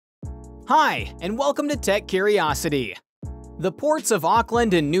Hi, and welcome to Tech Curiosity. The ports of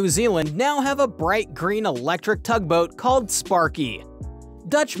Auckland in New Zealand now have a bright green electric tugboat called Sparky.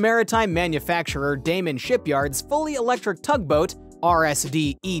 Dutch maritime manufacturer Damen Shipyards' fully electric tugboat,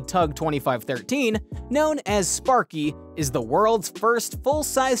 RSD E-Tug 2513, known as Sparky, is the world's first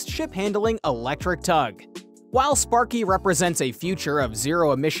full-sized ship-handling electric tug. While Sparky represents a future of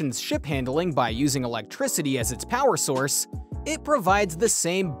zero-emissions ship handling by using electricity as its power source, it provides the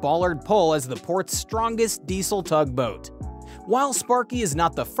same bollard pull as the port's strongest diesel tugboat. While Sparky is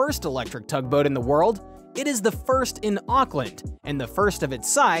not the first electric tugboat in the world, it is the first in Auckland and the first of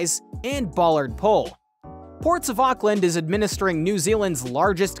its size and bollard pull. Ports of Auckland is administering New Zealand's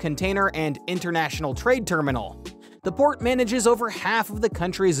largest container and international trade terminal. The port manages over half of the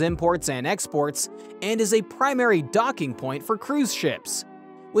country's imports and exports and is a primary docking point for cruise ships.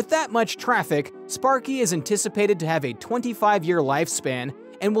 With that much traffic, Sparky is anticipated to have a 25-year lifespan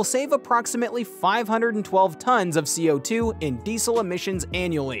and will save approximately 512 tons of CO2 in diesel emissions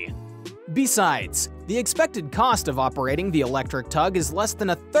annually. Besides, the expected cost of operating the electric tug is less than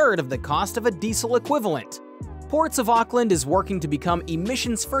a third of the cost of a diesel equivalent. Ports of Auckland is working to become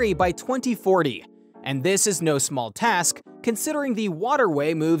emissions-free by 2040, and this is no small task considering the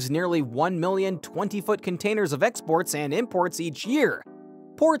waterway moves nearly 1 million 20-foot containers of exports and imports each year.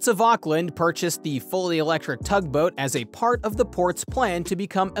 Ports of Auckland purchased the fully electric tugboat as a part of the port's plan to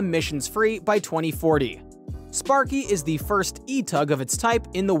become emissions-free by 2040. Sparky is the first e-tug of its type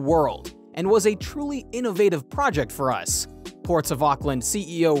in the world and was a truly innovative project for us, Ports of Auckland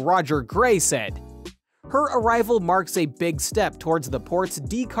CEO Roger Gray said. Her arrival marks a big step towards the port's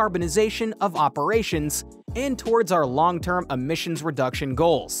decarbonization of operations and towards our long-term emissions reduction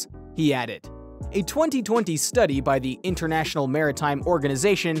goals, he added. A 2020 study by the International Maritime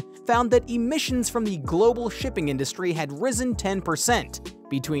Organization found that emissions from the global shipping industry had risen 10%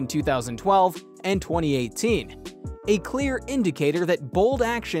 between 2012 and 2018, a clear indicator that bold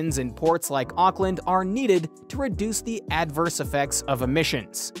actions in ports like Auckland are needed to reduce the adverse effects of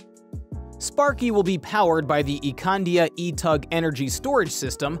emissions. Sparky will be powered by the Ikandia E-Tug energy storage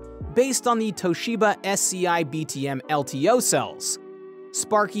system based on the Toshiba SCI BTM LTO cells.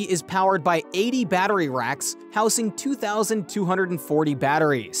 Sparky is powered by 80 battery racks housing 2,240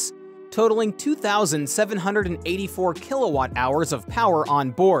 batteries, totaling 2,784 kilowatt-hours of power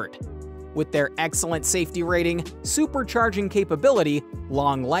on board. With their excellent safety rating, supercharging capability,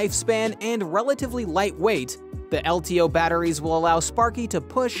 long lifespan, and relatively light weight, the LTO batteries will allow Sparky to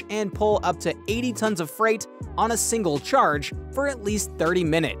push and pull up to 80 tons of freight on a single charge for at least 30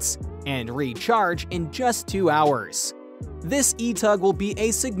 minutes, and recharge in just 2 hours. This e-tug will be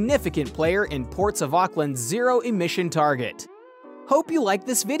a significant player in Ports of Auckland's zero-emission target. Hope you liked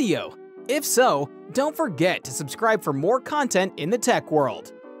this video. If so, don't forget to subscribe for more content in the tech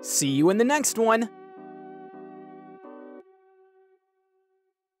world. See you in the next one!